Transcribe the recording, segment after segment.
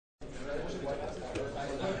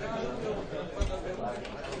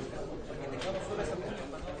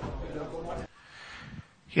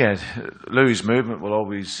Yeah, Louis' movement will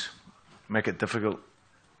always make it difficult.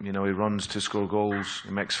 You know, he runs to score goals,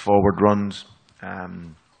 he makes forward runs,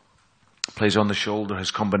 plays on the shoulder, his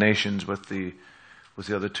combinations with the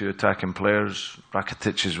other two attacking players.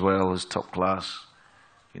 Rakitic as well is top class.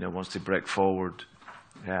 You know, wants to break forward.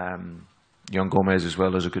 Young Gomez as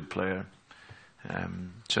well is a good player.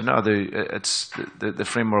 So no, the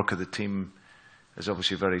framework of the team is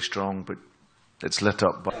obviously very strong, but it's lit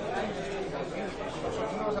up by...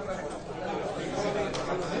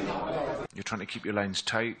 You're trying to keep your lines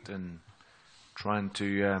tight and trying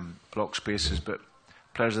to block spaces, but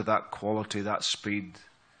players of that quality, that speed,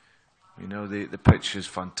 you know, the pitch is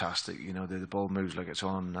fantastic. You know, the ball moves like it's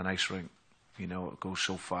on an ice rink. You know, it goes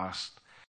so fast.